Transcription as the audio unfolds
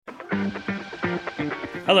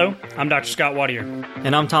Hello, I'm Dr. Scott Wadier.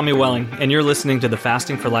 And I'm Tommy Welling, and you're listening to the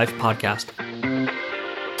Fasting for Life podcast.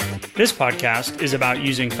 This podcast is about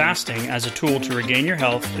using fasting as a tool to regain your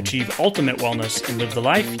health, achieve ultimate wellness, and live the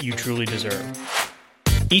life you truly deserve.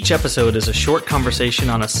 Each episode is a short conversation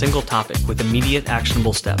on a single topic with immediate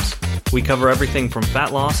actionable steps. We cover everything from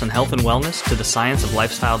fat loss and health and wellness to the science of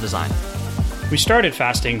lifestyle design. We started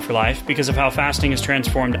Fasting for Life because of how fasting has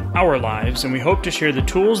transformed our lives, and we hope to share the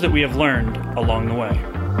tools that we have learned along the way.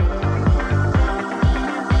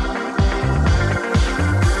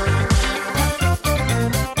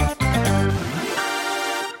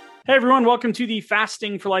 Hey everyone, welcome to the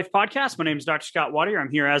Fasting for Life podcast. My name is Dr. Scott Wadier. I'm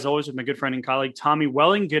here as always with my good friend and colleague, Tommy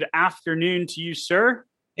Welling. Good afternoon to you, sir.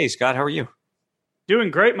 Hey Scott, how are you?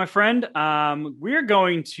 Doing great, my friend. We're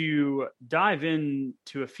going to dive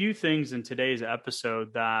into a few things in today's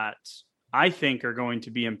episode that I think are going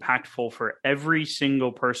to be impactful for every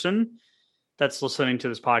single person that's listening to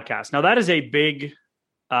this podcast. Now, that is a big,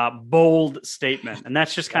 bold statement, and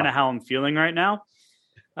that's just kind of how I'm feeling right now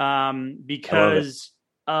because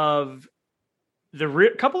of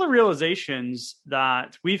the couple of realizations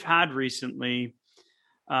that we've had recently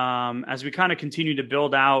as we kind of continue to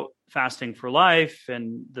build out Fasting for Life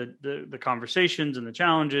and the conversations and the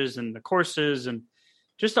challenges and the courses and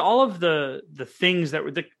just all of the things that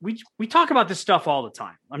we talk about this stuff all the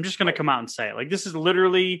time. I'm just going to come out and say it. Like, this is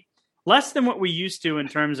literally less than what we used to in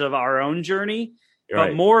terms of our own journey,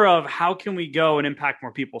 but more of how can we go and impact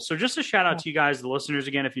more people. So just a shout out to you guys, the listeners.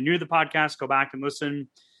 Again, if you're new to the podcast, go back and listen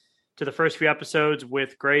to the first few episodes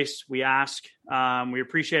with Grace. We ask, we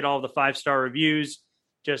appreciate all the 5-star reviews.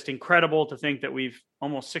 Just incredible to think that we've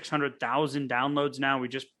almost 600,000 downloads now. We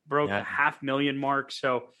just broke the 500,000 mark.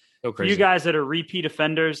 So for you guys that are repeat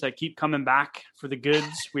offenders that keep coming back for the goods,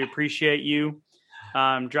 we appreciate you.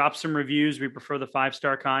 Drop some reviews. We prefer the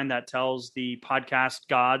 5-star kind that tells the podcast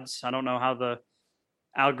gods. I don't know how the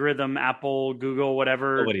algorithm, Apple, Google,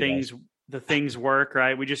 whatever the things work,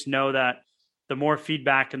 right? We just know that the more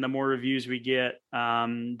feedback and the more reviews we get,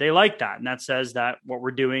 they like that. And that says that what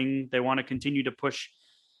we're doing, they want to continue to push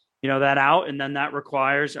that out. And then that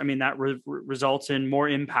requires, that results in more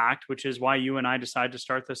impact, which is why you and I decided to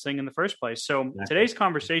start this thing in the first place. So today's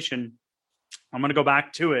conversation, I'm going to go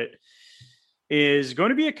back to it, is going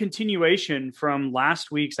to be a continuation from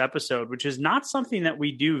last week's episode, which is not something that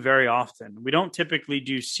we do very often. We don't typically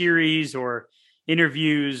do series or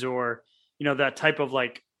interviews or, that type of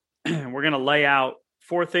like, we're going to lay out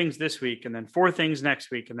 4 things this week and then 4 things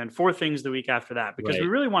next week and then 4 things the week after that, because we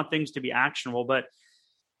really want things to be actionable. But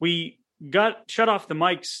we got shut off the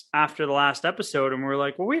mics after the last episode and we're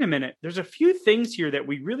like, well, wait a minute. There's a few things here that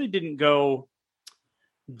we really didn't go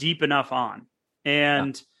deep enough on.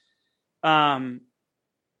 And I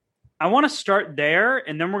want to start there.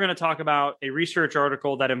 And then we're going to talk about a research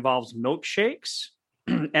article that involves milkshakes.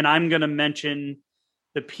 And I'm going to mention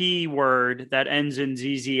the P word that ends in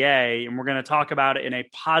ZZA, and we're going to talk about it in a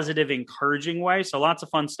positive, encouraging way. So lots of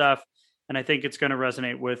fun stuff. And I think it's going to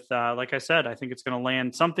resonate with, like I said, I think it's going to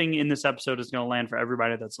land, something in this episode is going to land for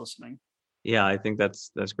everybody that's listening. Yeah, I think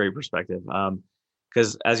that's great perspective.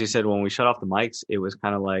 Because as you said, when we shut off the mics, it was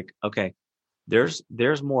kind of like, okay, there's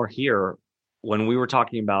more here. When we were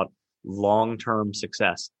talking about long-term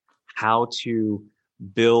success, how to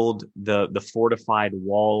build the fortified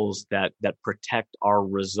walls that protect our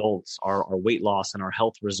results, our weight loss and our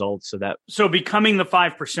health results, so becoming the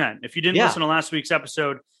 5%. If you didn't listen to last week's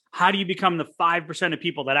episode, how do you become the 5% of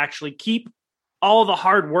people that actually keep all the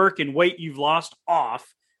hard work and weight you've lost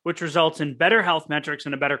off, which results in better health metrics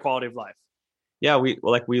and a better quality of life? Yeah, we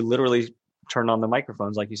literally turned on the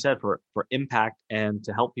microphones, like you said, for impact and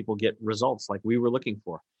to help people get results like we were looking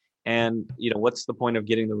for. And what's the point of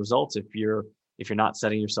getting the results if you're not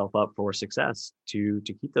setting yourself up for success to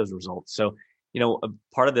keep those results? So, a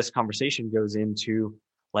part of this conversation goes into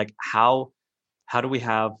like how do we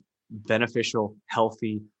have beneficial,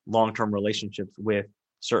 healthy, long-term relationships with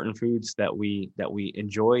certain foods that we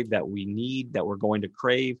enjoy, that we need, that we're going to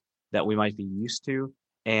crave, that we might be used to,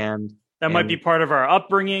 and that might be part of our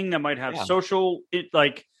upbringing, that might have social,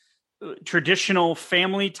 traditional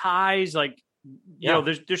family ties. Like,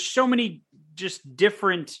 there's so many just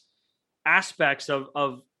different aspects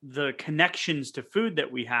of the connections to food that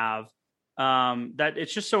we have, that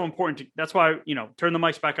it's just so important that's why, turn the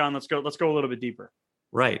mics back on. Let's go a little bit deeper.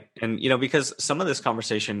 Right. And, because some of this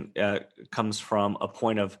conversation comes from a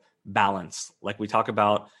point of balance. Like we talk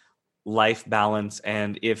about life balance.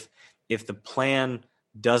 And if the plan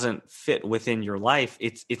doesn't fit within your life,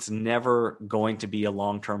 it's never going to be a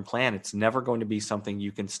long-term plan. It's never going to be something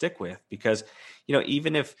you can stick with, because,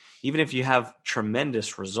 even if you have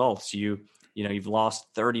tremendous results, you've lost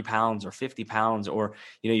 30 pounds or 50 pounds, or,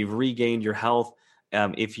 you've regained your health.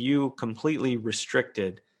 If you completely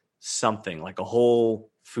restricted something like a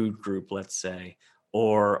whole food group, let's say,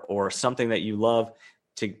 or something that you love,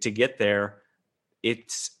 to get there,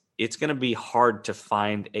 it's going to be hard to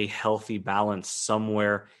find a healthy balance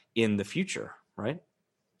somewhere in the future, right?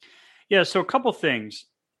 Yeah. So a couple things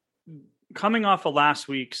coming off of last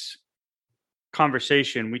week's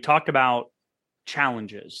conversation, we talked about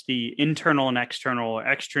challenges, the internal and external,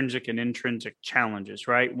 extrinsic and intrinsic challenges,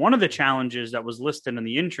 right? One of the challenges that was listed in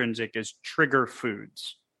the intrinsic is trigger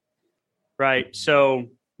foods, right? So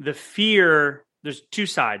there's two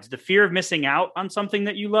sides: the fear of missing out on something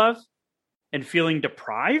that you love and feeling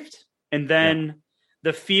deprived, and then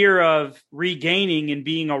the fear of regaining and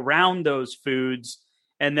being around those foods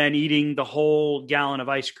and then eating the whole gallon of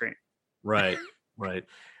ice cream. Right.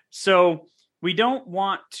 So we don't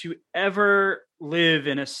want to ever live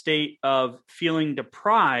in a state of feeling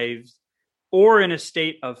deprived or in a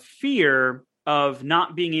state of fear of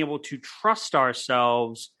not being able to trust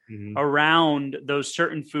ourselves around those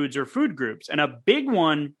certain foods or food groups. And a big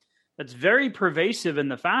one that's very pervasive in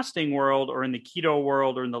the fasting world, or in the keto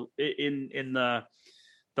world, or in the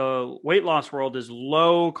weight loss world, is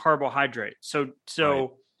low carbohydrate. So right.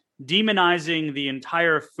 Demonizing the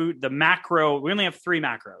entire food, the macro. We only have 3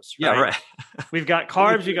 macros. Right? Yeah, right. We've got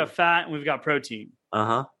carbs, we've got fat, and we've got protein.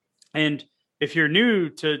 And if you're new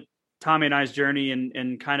to Tommy and I's journey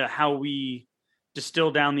and kind of how we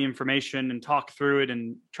distill down the information and talk through it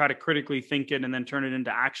and try to critically think it and then turn it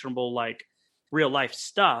into actionable, like real life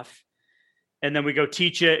stuff, and then we go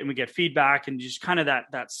teach it and we get feedback, and just kind of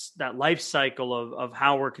that life cycle of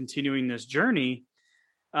how we're continuing this journey.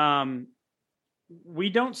 We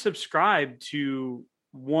don't subscribe to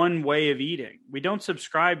one way of eating. We don't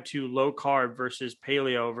subscribe to low carb versus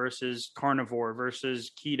paleo versus carnivore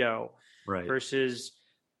versus keto, right, versus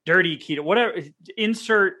dirty keto, whatever,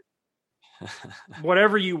 insert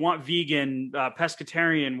whatever you want, vegan,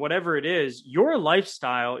 pescatarian, whatever it is. Your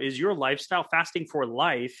lifestyle is your lifestyle. Fasting for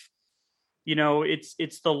life,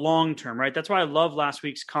 it's the long term, right? That's why I love last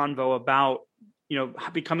week's convo about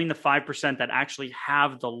becoming the 5% that actually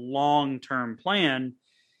have the long-term plan.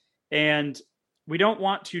 And we don't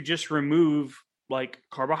want to just remove like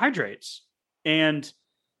carbohydrates. And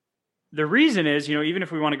the reason is, even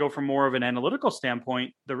if we want to go from more of an analytical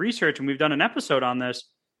standpoint, the research, and we've done an episode on this,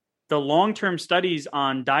 the long-term studies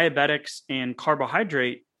on diabetics and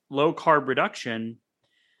carbohydrate, low carb reduction.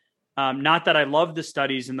 Not that I love the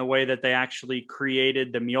studies in the way that they actually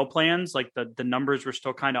created the meal plans, like the numbers were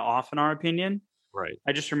still kind of off in our opinion. Right.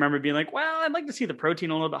 I just remember being like, well, I'd like to see the protein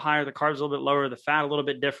a little bit higher, the carbs a little bit lower, the fat a little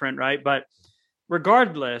bit different, right? But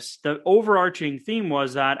regardless, the overarching theme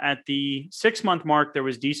was that at the 6-month mark, there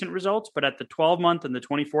was decent results, but at the 12-month and the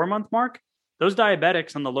 24-month mark, those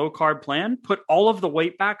diabetics on the low carb plan put all of the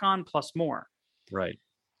weight back on plus more. Right.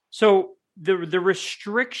 So the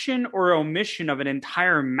restriction or omission of an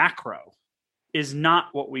entire macro is not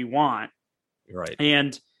what we want. Right.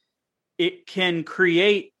 And it can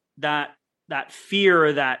create that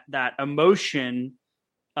fear, that emotion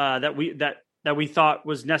that we thought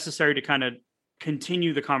was necessary to kind of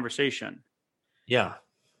continue the conversation. Yeah.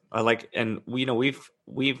 And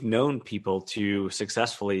we've known people to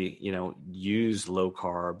successfully, use low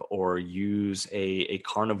carb or use a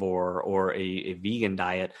carnivore or a vegan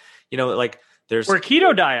diet, there's or a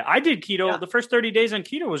keto diet. I did keto. Yeah. The first 30 days on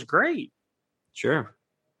keto was great. Sure.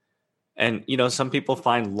 And, some people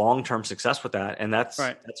find long-term success with that, and that's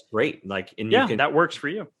great. That works for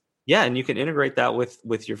you. Yeah. And you can integrate that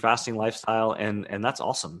with your fasting lifestyle. And that's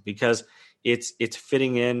awesome, because it's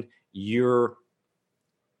fitting in you're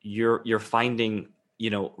finding,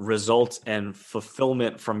 results and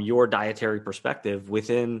fulfillment from your dietary perspective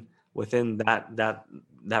within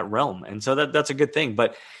that realm. And so that's a good thing.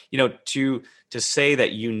 But, to say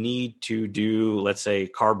that you need to do, let's say,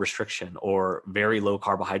 carb restriction or very low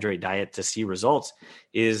carbohydrate diet to see results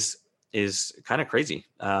is kind of crazy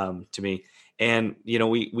to me. And,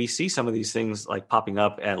 we see some of these things like popping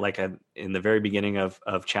up at in the very beginning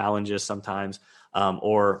of challenges sometimes,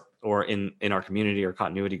 or in our community or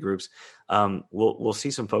continuity groups. We'll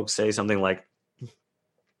see some folks say something like,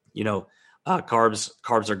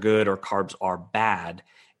 carbs are good or carbs are bad.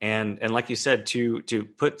 And like you said, to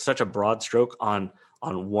put such a broad stroke on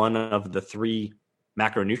one of the 3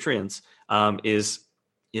 macronutrients is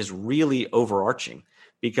really overarching,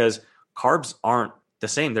 because carbs aren't the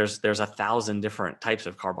same. There's 1,000 different types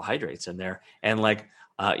of carbohydrates in there. And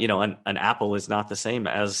an apple is not the same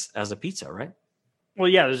as a pizza, right? Well,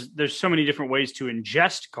 yeah, there's so many different ways to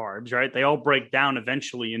ingest carbs, right? They all break down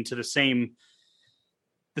eventually into the same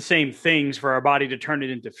things for our body to turn it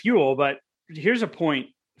into fuel. But here's a point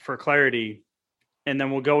for clarity, and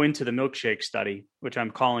then we'll go into the milkshake study, which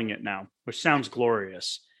I'm calling it now, which sounds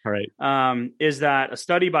glorious. All right. Is that a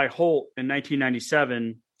study by Holt in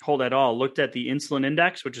 1997, Holt et al., looked at the insulin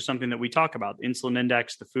index, which is something that we talk about, the insulin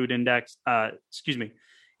index, the food index,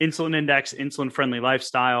 insulin index, insulin-friendly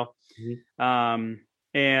lifestyle. Mm-hmm.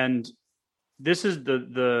 And this is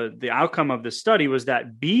the outcome of the study was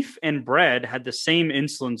that beef and bread had the same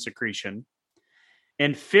insulin secretion,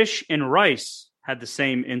 and fish and rice had the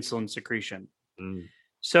same insulin secretion. Mm.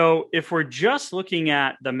 So if we're just looking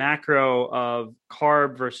at the macro of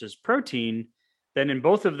carb versus protein, then in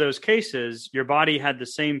both of those cases, your body had the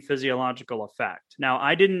same physiological effect. Now,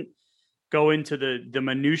 I didn't go into the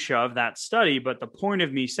minutia of that study, but the point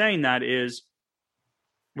of me saying that is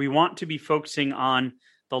we want to be focusing on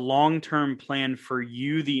the long-term plan for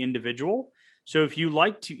you, the individual. So if you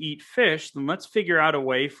like to eat fish, then let's figure out a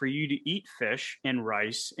way for you to eat fish and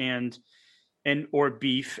rice and or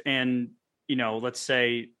beef and, let's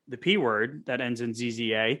say the P word that ends in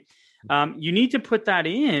ZZA. You need to put that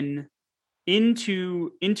into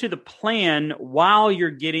the plan while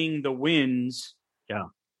you're getting the wins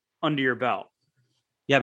under your belt.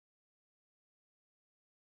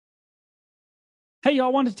 Hey, y'all, I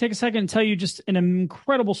wanted to take a second and tell you just an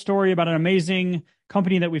incredible story about an amazing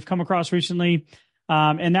company that we've come across recently.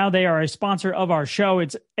 And now they are a sponsor of our show.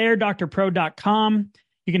 It's airdoctorpro.com.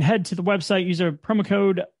 You can head to the website, use a promo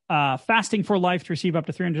code fasting for life to receive up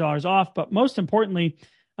to $300 off. But most importantly,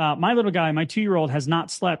 my little guy, my 2-year-old, has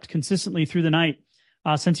not slept consistently through the night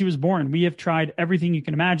since he was born. We have tried everything you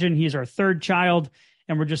can imagine. He is our 3rd child.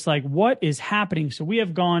 And we're just like, what is happening? So we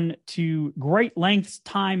have gone to great lengths,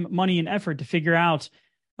 time, money, and effort to figure out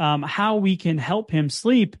how we can help him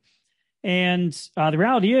sleep. And the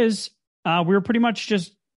reality is we were pretty much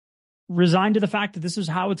just resigned to the fact that this is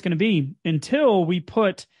how it's going to be until we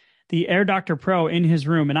put the Air Doctor Pro in his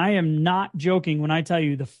room. And I am not joking when I tell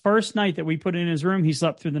you the first night that we put it in his room, he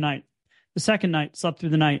slept through the night. The second night, slept through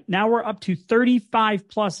the night. Now we're up to 35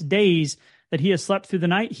 plus days that he has slept through the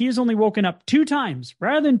night. He has only woken up 2 times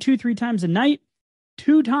rather than 2-3 times a night,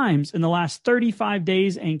 2 times in the last 35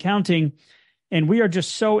 days and counting. And we are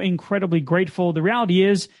just so incredibly grateful. The reality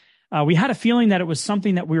is we had a feeling that it was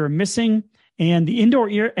something that we were missing. And the indoor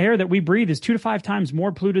air that we breathe is 2 to 5 times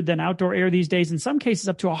more polluted than outdoor air these days. In some cases,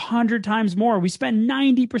 up to 100 times more. We spend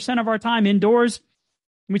 90% of our time indoors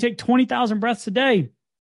and we take 20,000 breaths a day.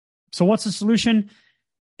 So what's the solution?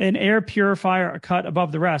 An air purifier, a cut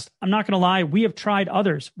above the rest. I'm not going to lie. We have tried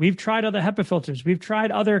others. We've tried other HEPA filters. We've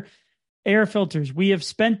tried other air filters. We have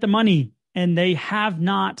spent the money and they have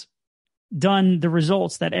not done the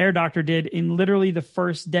results that Air Doctor did in literally the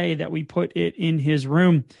first day that we put it in his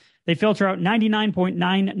room. They filter out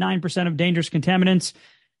 99.99% of dangerous contaminants.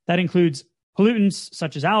 That includes pollutants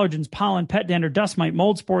such as allergens, pollen, pet dander, dust mite,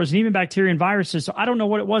 mold spores, and even bacteria and viruses. So I don't know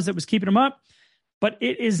what it was that was keeping them up, but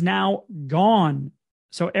it is now gone.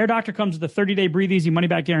 So Air Doctor comes with a 30-day breathe easy money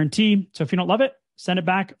back guarantee. So if you don't love it, send it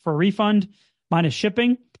back for a refund minus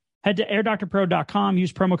shipping. Head to airdoctorpro.com.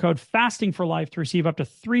 Use promo code fasting for life to receive up to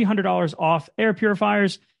 $300 off air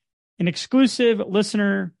purifiers. An exclusive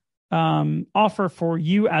listener offer for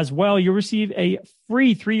you as well. You'll receive a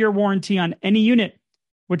free 3-year warranty on any unit,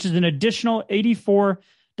 which is an additional $84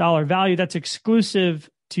 value. That's exclusive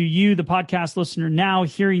to you, the podcast listener, now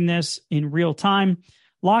hearing this in real time.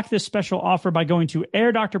 Lock this special offer by going to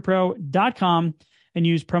airdoctorpro.com and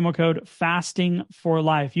use promo code fasting for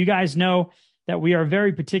life. You guys know that we are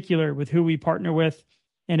very particular with who we partner with.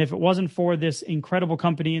 And if it wasn't for this incredible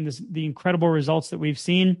company and the incredible results that we've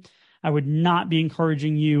seen, I would not be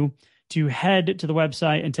encouraging you to head to the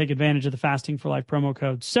website and take advantage of the Fasting for Life promo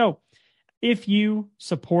code. So if you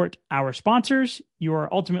support our sponsors, you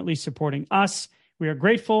are ultimately supporting us. We are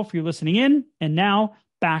grateful for you listening in. And now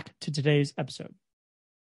back to today's episode.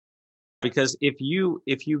 Because if you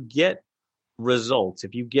get results,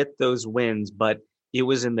 if you get those wins, but it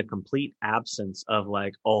was in the complete absence of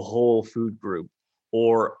like a whole food group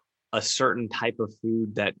or a certain type of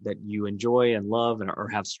food that you enjoy and love or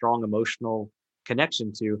have strong emotional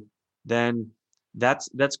connection to, then that's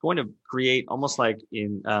going to create almost like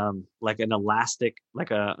in like an elastic,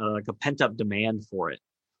 like a pent up demand for it.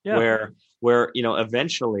 Yeah. Where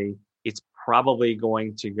eventually it's probably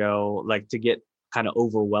going to go like to get kind of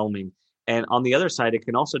overwhelming. And on the other side, it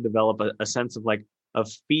can also develop a sense of like a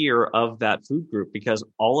fear of that food group because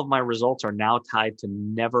all of my results are now tied to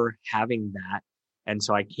never having that. And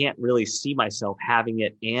so I can't really see myself having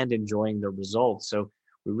it and enjoying the results. So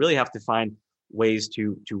we really have to find ways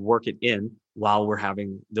to work it in while we're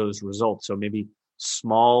having those results. So maybe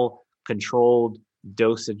small controlled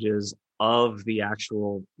dosages of the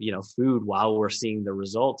actual, food while we're seeing the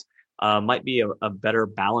results might be a better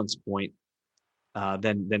balance point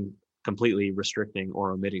than completely restricting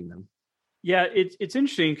or omitting them. Yeah, it's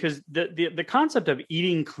interesting because the concept of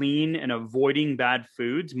eating clean and avoiding bad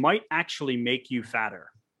foods might actually make you fatter.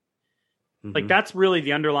 Mm-hmm. Like that's really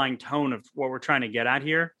the underlying tone of what we're trying to get at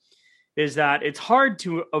here, is that it's hard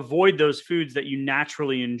to avoid those foods that you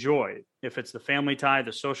naturally enjoy. If it's the family tie,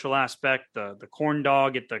 the social aspect, the corn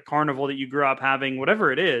dog at the carnival that you grew up having,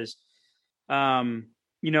 whatever it is, it's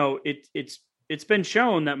been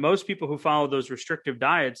shown that most people who follow those restrictive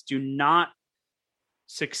diets do not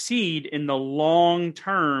succeed in the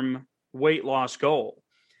long-term weight loss goal.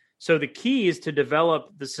 So the key is to develop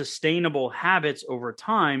the sustainable habits over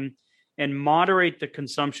time and moderate the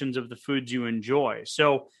consumptions of the foods you enjoy.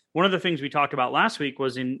 So one of the things we talked about last week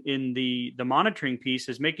was in the monitoring piece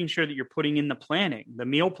is making sure that you're putting in the planning, the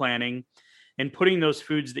meal planning, and putting those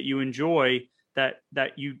foods that you enjoy that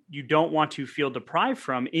you don't want to feel deprived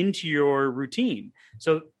from into your routine.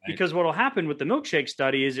 So because what will happen with the milkshake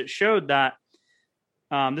study is it showed that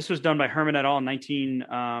this was done by Herman et al. In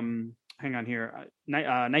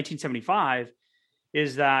 1975,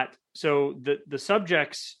 is that so the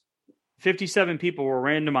subjects, 57 people were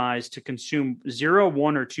randomized to consume 0,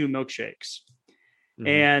 1, or 2 milkshakes. Mm-hmm.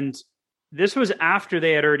 And this was after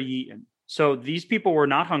they had already eaten. So these people were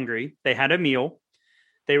not hungry. They had a meal.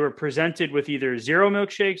 They were presented with either 0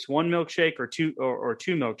 milkshakes, 1 milkshake, or 2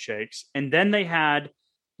 milkshakes. And then they had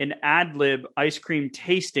an ad lib ice cream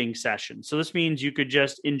tasting session. So this means you could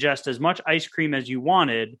just ingest as much ice cream as you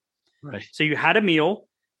wanted. Right. So you had a meal,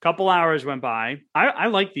 a couple hours went by. I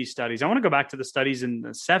like these studies. I want to go back to the studies in the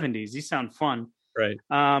 70s. These sound fun. Right.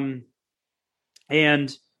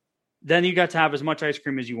 And then you got to have as much ice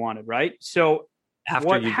cream as you wanted, right? So after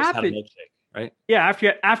what you happened, just had a milkshake, right? Yeah,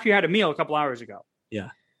 after you had a meal a couple hours ago. Yeah.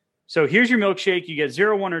 So here's your milkshake. You get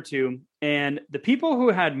 0, 1, or 2. And the people who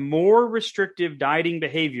had more restrictive dieting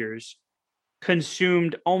behaviors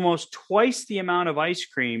consumed almost twice the amount of ice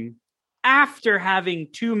cream after having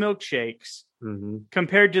 2 milkshakes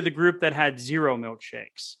compared to the group that had 0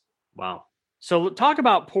 milkshakes. Wow. So talk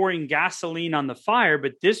about pouring gasoline on the fire,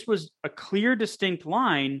 but this was a clear, distinct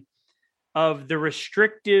line of the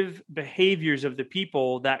restrictive behaviors of the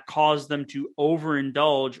people that caused them to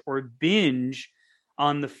overindulge or binge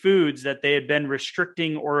on the foods that they had been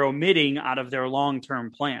restricting or omitting out of their long-term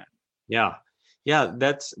plan. Yeah. Yeah.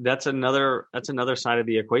 That's another side of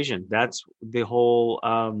the equation. That's the whole,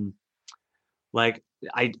 I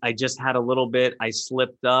just had a little bit, I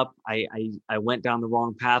slipped up. I went down the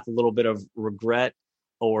wrong path. A little bit of regret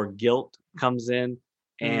or guilt comes in,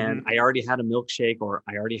 and I already had a milkshake, or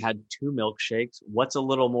I already had 2 milkshakes. What's a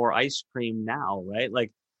little more ice cream now? Right.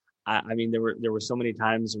 Like, I mean, there were so many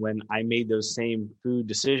times when I made those same food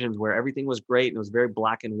decisions where everything was great and it was very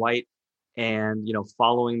black and white, and,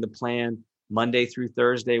 following the plan Monday through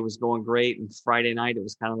Thursday was going great. And Friday night, it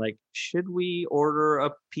was kind of like, should we order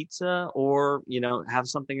a pizza or, have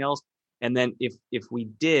something else? And then if we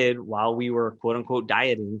did, while we were quote unquote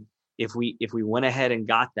dieting, if we went ahead and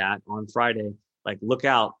got that on Friday, like, look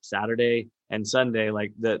out, Saturday and Sunday,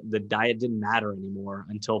 like the diet didn't matter anymore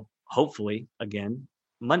until hopefully again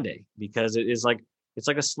Monday, because it's like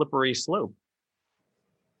a slippery slope.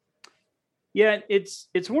 Yeah,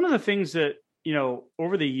 it's one of the things that,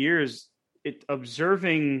 over the years,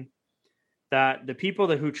 observing that the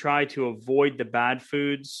people who try to avoid the bad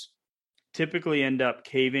foods typically end up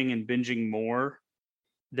caving and binging more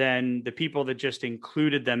than the people that just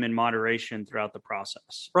included them in moderation throughout the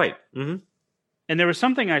process. Right. Mm-hmm. And there was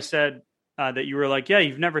something I said that you were like, yeah,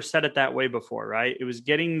 you've never said it that way before, right? It was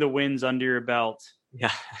getting the wins under your belt.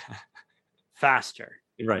 Yeah. faster.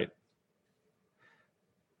 Right.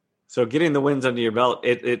 So getting the wins under your belt,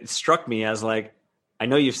 it struck me as like, I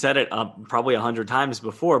know you've said it probably 100 times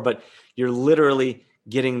before, but you're literally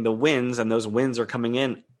getting the wins, and those wins are coming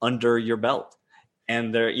in under your belt.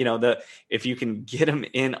 And they're, if you can get them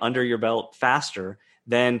in under your belt faster,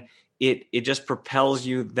 then it just propels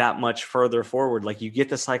you that much further forward. Like, you get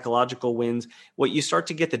the psychological wins. What you start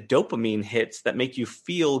to get the dopamine hits that make you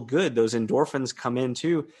feel good. Those endorphins come in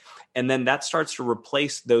too. And then that starts to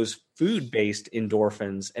replace those food-based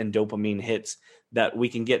endorphins and dopamine hits that we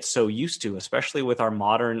can get so used to, especially with our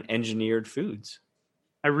modern engineered foods.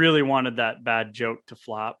 I really wanted that bad joke to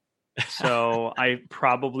flop, so I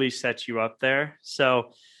probably set you up there.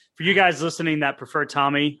 So for you guys listening that prefer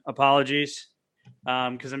Tommy, apologies.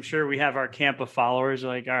 Because I'm sure we have our camp of followers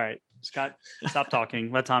like, all right, Scott, stop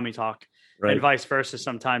talking, let Tommy talk, Right. and vice versa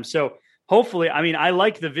sometimes. So hopefully, I mean, I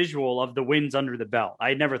like the visual of the wins under the belt. I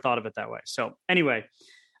had never thought of it that way. So anyway,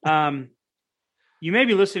 you may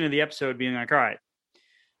be listening to the episode being like, all right,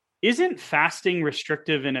 isn't fasting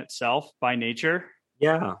restrictive in itself by nature?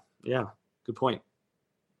 Yeah. Good point.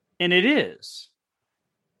 And it is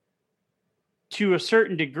to a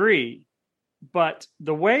certain degree. But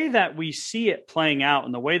the way that we see it playing out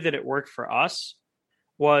and the way that it worked for us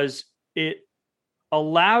was it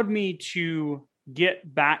allowed me to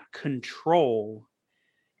get back control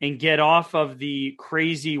and get off of the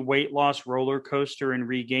crazy weight loss roller coaster and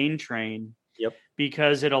regain train. Yep.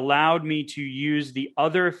 Because it allowed me to use the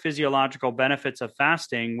other physiological benefits of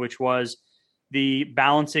fasting, which was the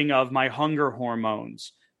balancing of my hunger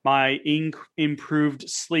hormones, my improved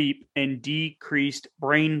sleep and decreased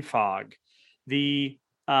brain fog. For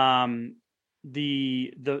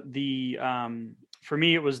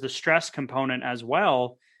me, it was the stress component as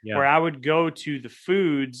well, where I would go to the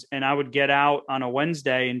foods and I would get out on a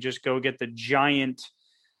Wednesday and just go get the giant,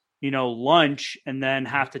 lunch and then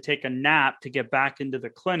have to take a nap to get back into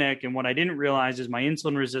the clinic. And what I didn't realize is my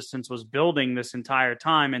insulin resistance was building this entire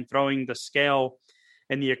time and throwing the scale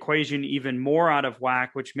and the equation even more out of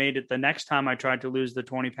whack, which made it the next time I tried to lose the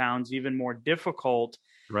 20 pounds even more difficult.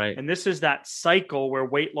 Right. And this is that cycle where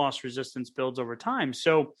weight loss resistance builds over time.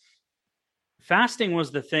 So fasting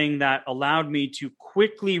was the thing that allowed me to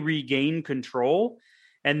quickly regain control.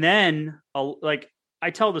 And then I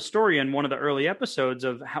tell the story in one of the early episodes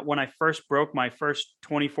of how, when I first broke my first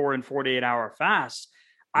 24 and 48 hour fast,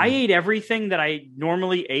 I ate everything that I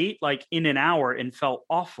normally ate like in an hour and felt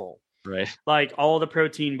awful. Right. Like all the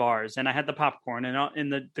protein bars, and I had the popcorn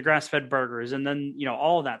and the grass-fed burgers, and then,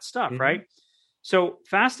 all of that stuff. Right. So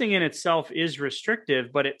fasting in itself is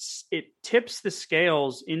restrictive, but it tips the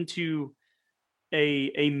scales into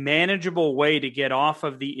a manageable way to get off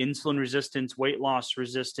of the insulin resistance, weight loss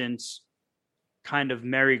resistance kind of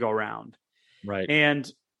merry-go-round. Right.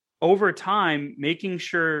 And over time, making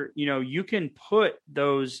sure, you can put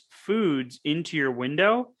those foods into your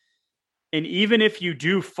window. And even if you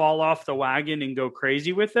do fall off the wagon and go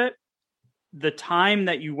crazy with it, the time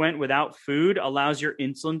that you went without food allows your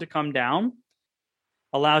insulin to come down,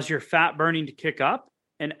 allows your fat burning to kick up.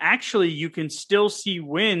 And actually, you can still see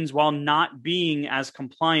wins while not being as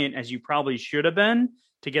compliant as you probably should have been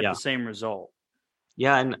to get the same result.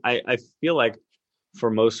 Yeah. And I feel like for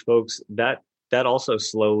most folks, that also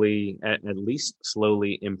slowly, at least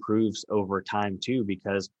slowly, improves over time too,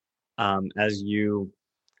 because as you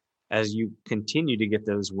continue to get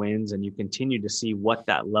those wins and you continue to see what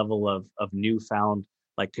that level of newfound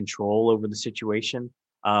like control over the situation,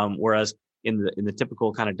 whereas in the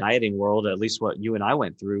typical kind of dieting world, at least what you and I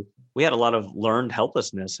went through, we had a lot of learned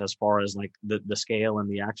helplessness as far as like the scale and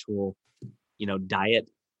the actual, diet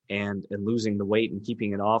and losing the weight and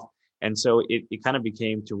keeping it off. And so it kind of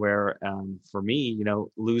became to where, for me,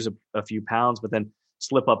 lose a few pounds, but then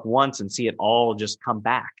slip up once and see it all just come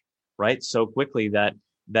back, right? So quickly that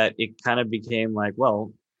it kind of became like,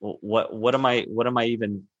 well, what am I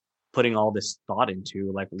even putting all this thought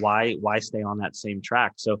into? Like, why stay on that same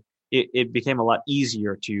track? So it became a lot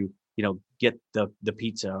easier to, get the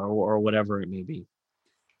pizza or whatever it may be.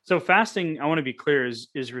 So fasting, I want to be clear,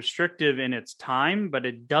 is restrictive in its time, but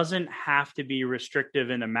it doesn't have to be restrictive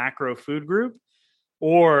in a macro food group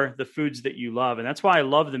or the foods that you love. And that's why I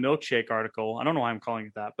love the milkshake article. I don't know why I'm calling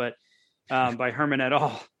it that, but by Herman et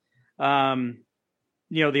al.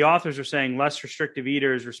 The authors are saying less restrictive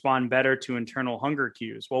eaters respond better to internal hunger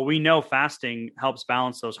cues. Well, we know fasting helps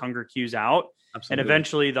balance those hunger cues out. Absolutely. And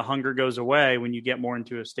eventually the hunger goes away when you get more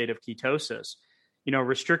into a state of ketosis.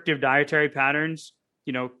 Restrictive dietary patterns,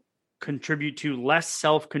 contribute to less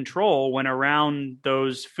self-control when around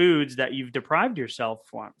those foods that you've deprived yourself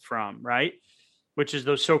from, right? Which is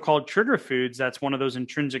those so-called trigger foods. That's one of those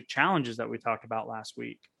intrinsic challenges that we talked about last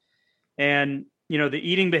week. And, the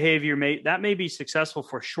eating behavior may be successful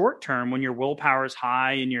for short term when your willpower is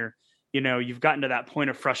high and you've gotten to that point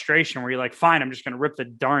of frustration where you're like, fine, I'm just going to rip the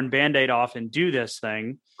darn Band-Aid off and do this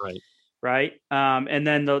thing. Right. And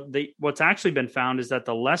then what's actually been found is that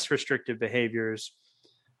the less restrictive behaviors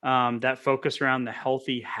that focus around the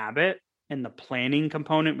healthy habit and the planning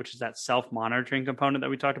component, which is that self-monitoring component that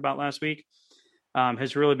we talked about last week,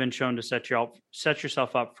 has really been shown to set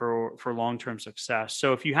yourself up for long-term success.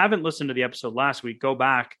 So if you haven't listened to the episode last week, go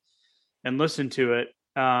back and listen to it,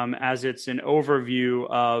 as it's an overview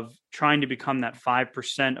of trying to become that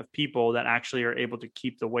 5% of people that actually are able to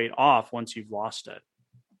keep the weight off once you've lost it.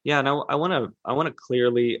 Yeah, no, I want to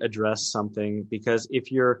clearly address something, because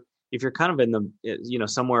if you're if you're kind of in the,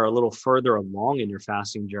 somewhere a little further along in your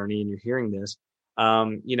fasting journey and you're hearing this,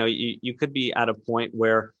 you could be at a point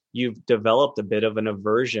where you've developed a bit of an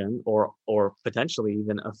aversion or potentially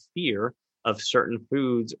even a fear of certain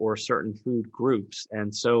foods or certain food groups.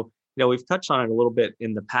 And so, we've touched on it a little bit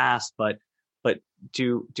in the past, but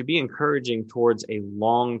to be encouraging towards a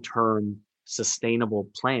long-term sustainable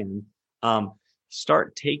plan,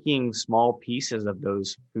 start taking small pieces of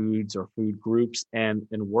those foods or food groups and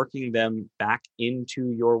working them back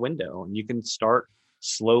into your window. And you can start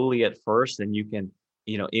slowly at first, and you can,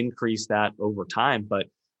 increase that over time. But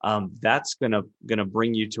that's gonna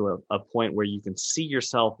bring you to a point where you can see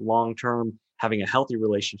yourself long-term having a healthy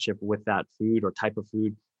relationship with that food or type of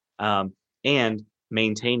food, and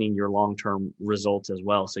maintaining your long-term results as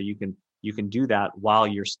well. So you can do that while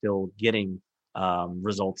you're still getting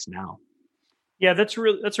results now. Yeah, that's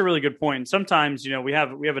a really good point. Sometimes, we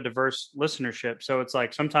have a diverse listenership. So it's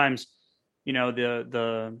like sometimes,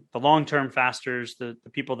 the long-term fasters, the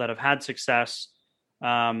people that have had success,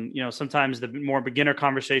 sometimes the more beginner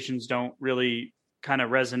conversations don't really kind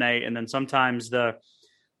of resonate. And then sometimes the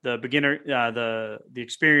beginner, the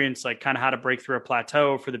experience, like kind of how to break through a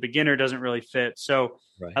plateau for the beginner doesn't really fit. So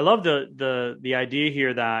right. I love the idea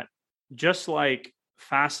here that just like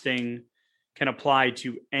fasting can apply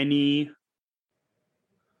to any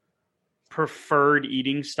preferred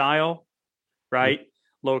eating style, right?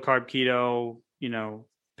 Mm-hmm. Low carb, keto,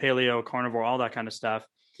 paleo, carnivore, all that kind of stuff.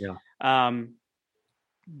 Yeah.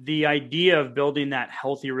 The idea of building that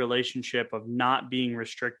healthy relationship of not being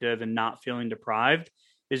restrictive and not feeling deprived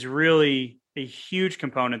is really a huge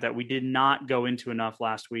component that we did not go into enough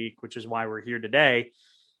last week, which is why we're here today.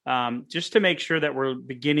 Just to make sure that we're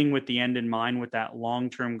beginning with the end in mind, with that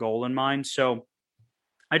long-term goal in mind. So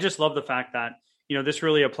I just love the fact that, this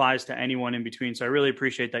really applies to anyone in between. So I really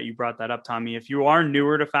appreciate that you brought that up, Tommy. If you are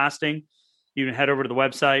newer to fasting, you can head over to the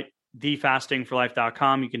website,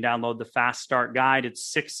 thefastingforlife.com. You can download the Fast Start Guide. It's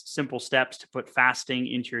 6 simple steps to put fasting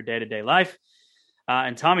into your day-to-day life.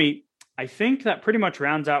 And Tommy, I think that pretty much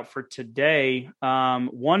rounds out for today.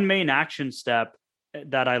 One main action step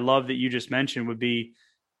that I love that you just mentioned would be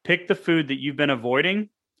pick the food that you've been avoiding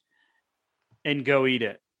and go eat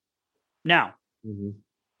it. Now,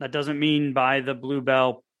 that doesn't mean buy the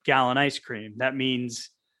Bluebell gallon ice cream. That means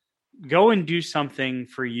go and do something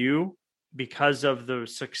for you because of the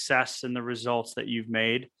success and the results that you've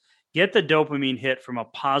made. Get the dopamine hit from a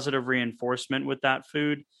positive reinforcement with that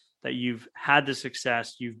food, that you've had the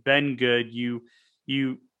success, you've been good, you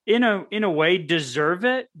in a way deserve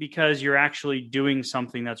it because you're actually doing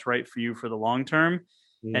something that's right for you for the long term,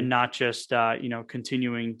 and not just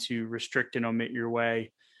continuing to restrict and omit your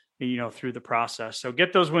way through the process. So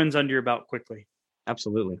get those wins under your belt quickly.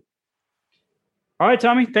 Absolutely. All right,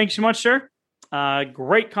 Tommy, thanks so much, sir.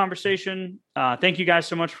 Great conversation. Thank you guys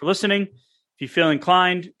so much for listening. If you feel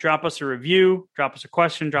inclined, drop us a review, drop us a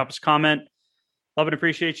question, drop us a comment. Love and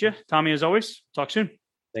appreciate you. Tommy, as always, talk soon.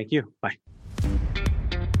 Thank you. Bye.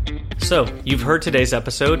 So, you've heard today's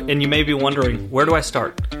episode, and you may be wondering, where do I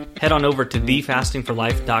start? Head on over to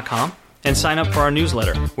thefastingforlife.com and sign up for our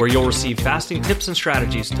newsletter, where you'll receive fasting tips and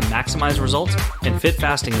strategies to maximize results and fit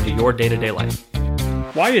fasting into your day-to-day life.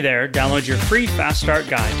 While you're there, download your free Fast Start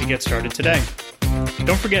Guide to get started today.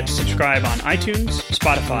 Don't forget to subscribe on iTunes,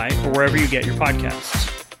 Spotify, or wherever you get your podcasts.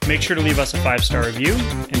 Make sure to leave us a 5-star review,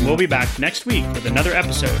 and we'll be back next week with another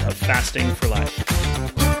episode of Fasting for Life.